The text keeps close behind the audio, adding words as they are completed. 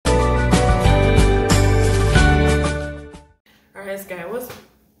guys,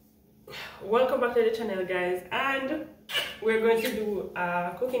 welcome back to the channel, guys, and we're going to do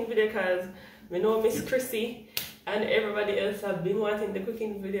a cooking video because we know Miss Chrissy and everybody else have been wanting the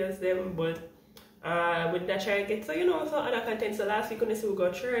cooking videos them, but with that try to get some other content. So last week when we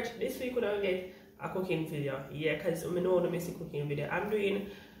got church, this week we don't get a cooking video, yeah, because we know the messy cooking video. I'm doing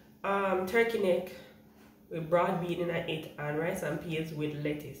turkey neck with broad bean in it and rice and peas with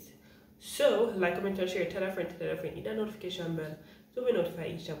lettuce. So, like, comment, and share, tell a friend, hit the notification bell to be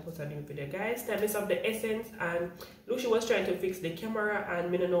notified each time I post a new video. Guys, time is of the essence, and Luci was trying to fix the camera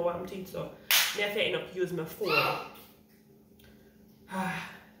and I don't know what I'm doing, so I have to end up using my phone.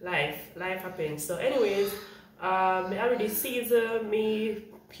 life happens. So anyways, I already seasoned my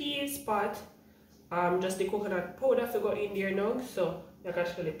peas pot. Just the coconut powder to go in there now, so I can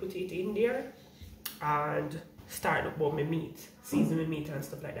actually put it in there and start about my meat, season my meat and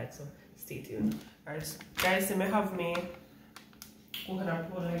stuff like that. So stay tuned. Alright, guys, so I have my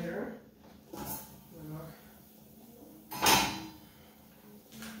coconut powder here.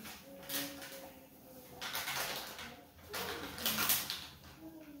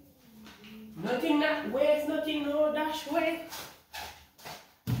 Nothing that weighs, nothing no dash way.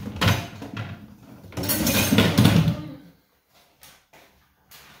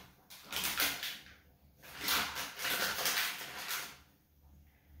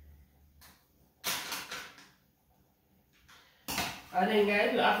 And then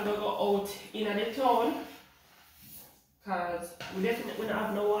guys, we have to go out in the town because we definitely don't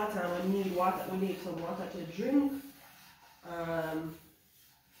have no water and we need water, we need some water to drink.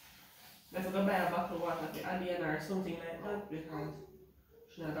 Let's go buy a bottle of water for Adiana or something like that because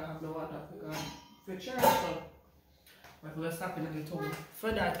she not gonna have no water for church, so we're stopping at the town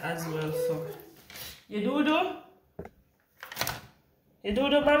for that as well. So you do? You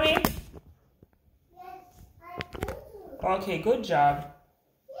do, mommy? Okay, good job.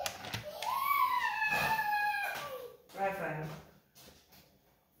 Right, fine.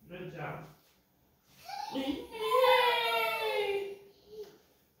 Good job. Yay!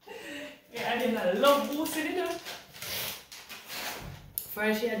 Yeah, I didn't love boosting it up.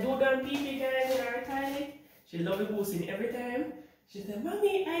 First, she had do and pee guys in her toilet. She loved boosting every time. She said,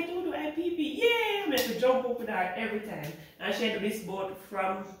 Mommy, I do I pee. Yeah! I'm going to jump up with her every time. And she had do this boat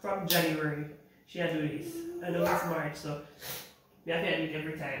from January. She had to do this. I know it's March, so we have to do it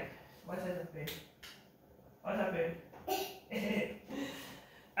every time. What's happening? What happened?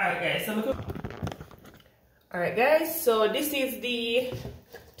 Alright guys, so this is the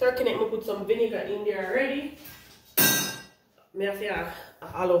turkey neck. I put some vinegar in there already. I have to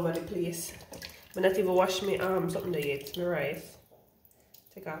all over the place. I not even wash me something there yet, my rice.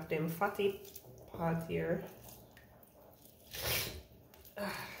 Take off them fatty parts here.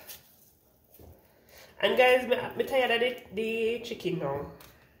 And guys, I'm tired of the chicken now.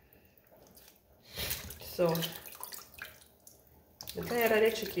 So, I'm tired of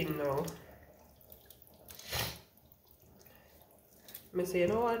the chicken now. I say, you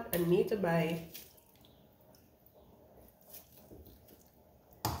know what? I need to buy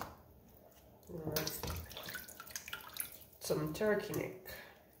some turkey neck.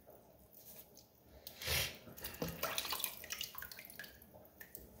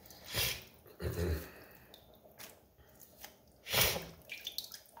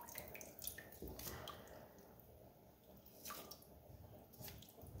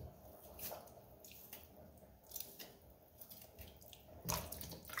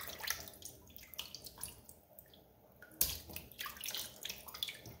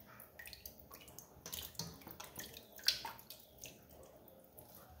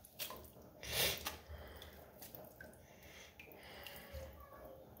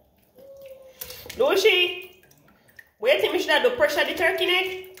 Luci, wait till me should do pressure the turkey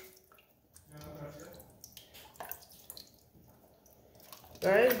neck.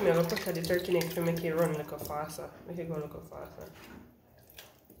 Guys, I'm going to pressure the turkey neck to make it run like a faster. Make it go like a faster.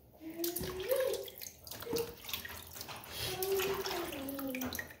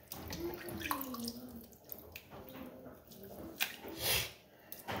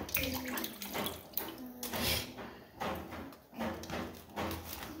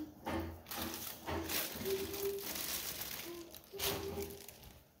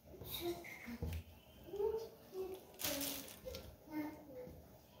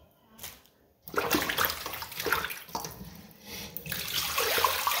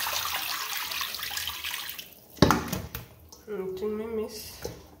 Nothing me miss.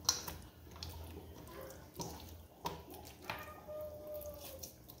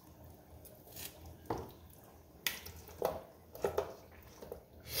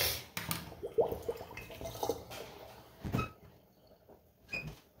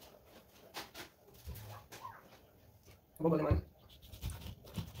 bubble man.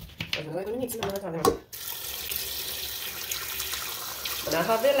 And I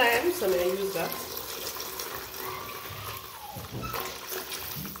have the lime, so I'm going to use that.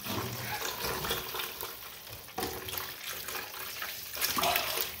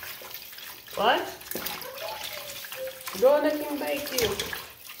 What? Don't let him bite you.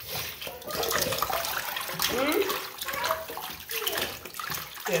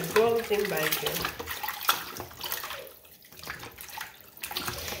 Yeah, don't let him bite you.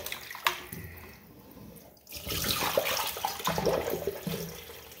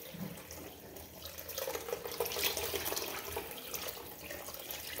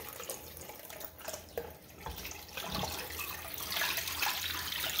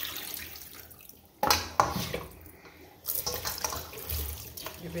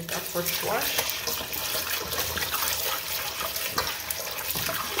 Give it a first wash.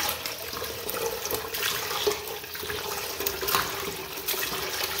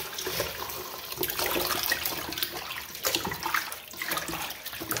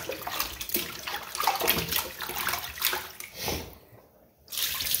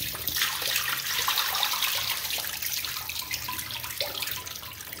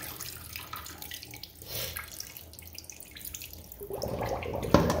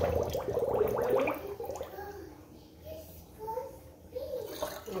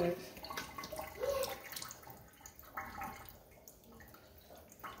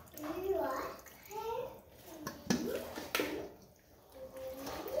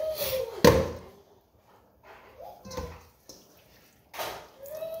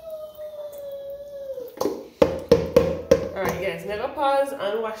 Alright guys, never pause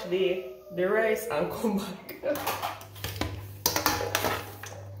and watch the rice and come back.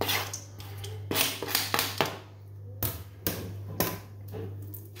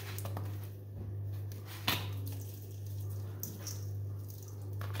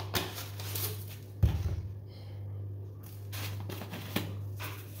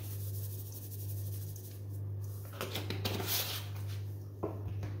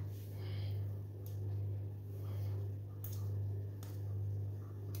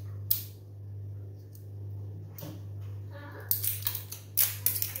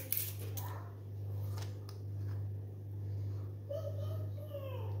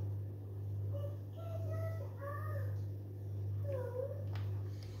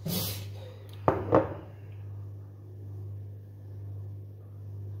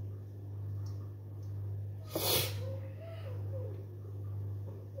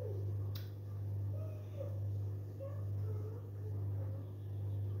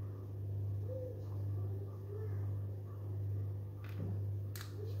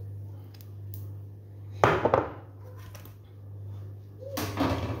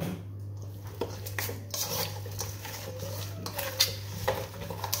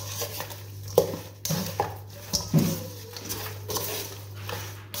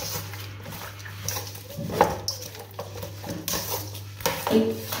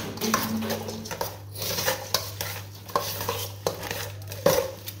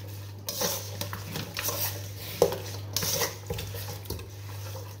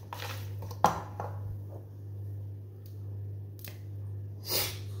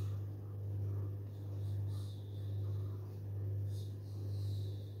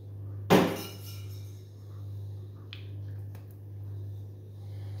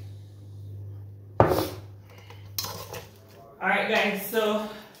 Alright guys, so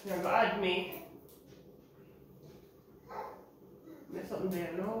you're gonna add me. There's something there,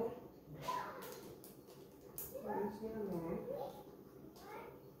 no?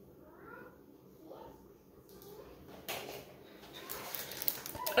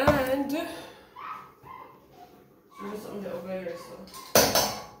 And there's something there over here, so.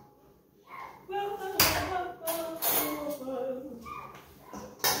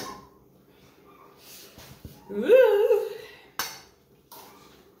 Woo!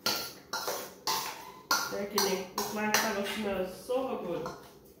 This mango smells so good.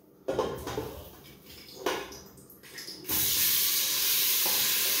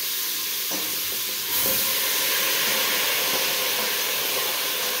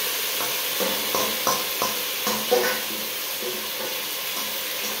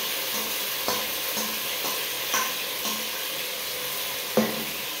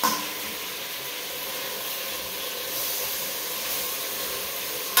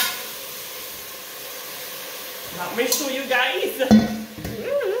 Let me show you guys.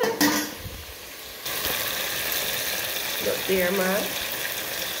 Look there, man.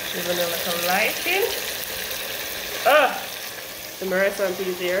 Give it a little lighting. The rice and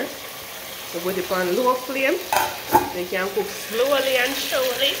peas here. We put it on low flame. They can cook slowly and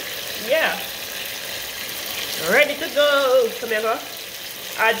surely. Yeah. Ready to go. So I'm gonna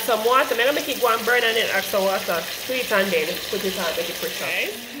add some water. I'm gonna make it go and burn and then add some water. Sweet and then put it on, make it pressure.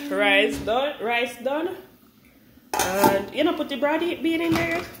 Okay. Rice done. Rice done. And you know, put the broad bean in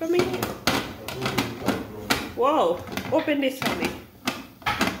there for me. Wow. Open this for me.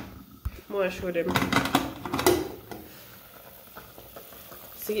 I'm gonna show them.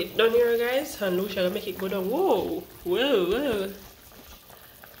 See it done here, guys, and Lucia gonna make it go down. Whoa, whoa, whoa.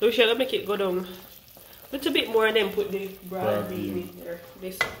 Lucia gonna make it go down a little bit more and then put the broad bean in there.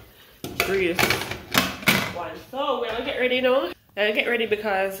 This grease one. So we're gonna get ready now. I'll get ready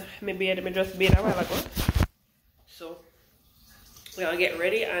because maybe I just made a while ago. So we're gonna get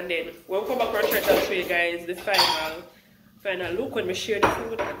ready and then we'll come back and I'll show you guys the final look when we share the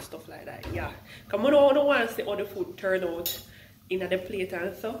food and stuff like that. Yeah. Come on, I don't want to see how the food turn out in the plate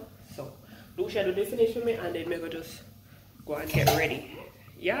and so Lucia do the finish for me and then maybe just go and get ready.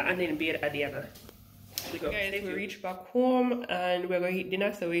 Yeah, and then be at Adiana. Guys, we reached back home and we're going to eat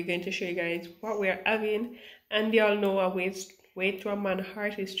dinner, so we're going to show you guys what we're having. And y'all know a way to a man's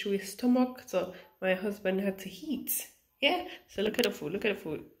heart is through his stomach, so my husband had to eat. Yeah, so look at the food, look at the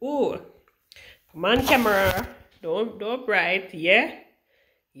food. Oh, come on camera, don't bright. Yeah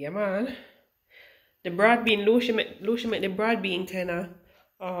man. The broad bean, Lucia made the broad bean kind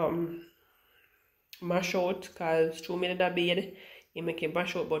of mash out, because through me that bed, you make it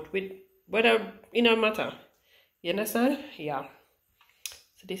mash out, but with whether it don't matter. You understand? Yeah.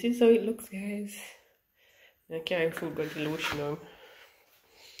 So this is how it looks, guys. I carry food go to Lucia now.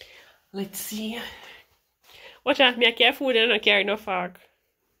 Let's see. Watch out, me I carry food and I don't carry no fork.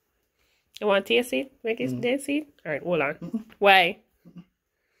 You want to taste it? Make it taste it? Alright, hold on. Why?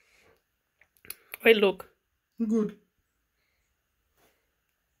 Wait, look. Good.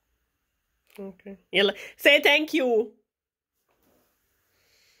 Okay. Say thank you.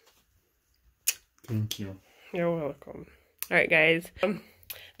 Thank you. You're welcome. Alright, guys.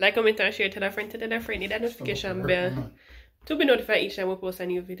 Like, comment, and share, tell a friend, hit that notification bell to be notified each time we post a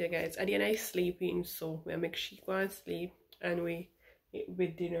new video, guys. Adiana is sleeping, so we'll make she go and sleep and we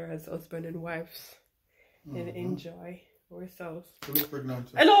with dinner as husband and wives and enjoy ourselves. You look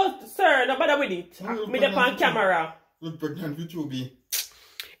pregnant. Hello, sir. No bother with it. Me up on camera. Look pregnant with you, be.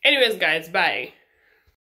 Anyways, guys, bye.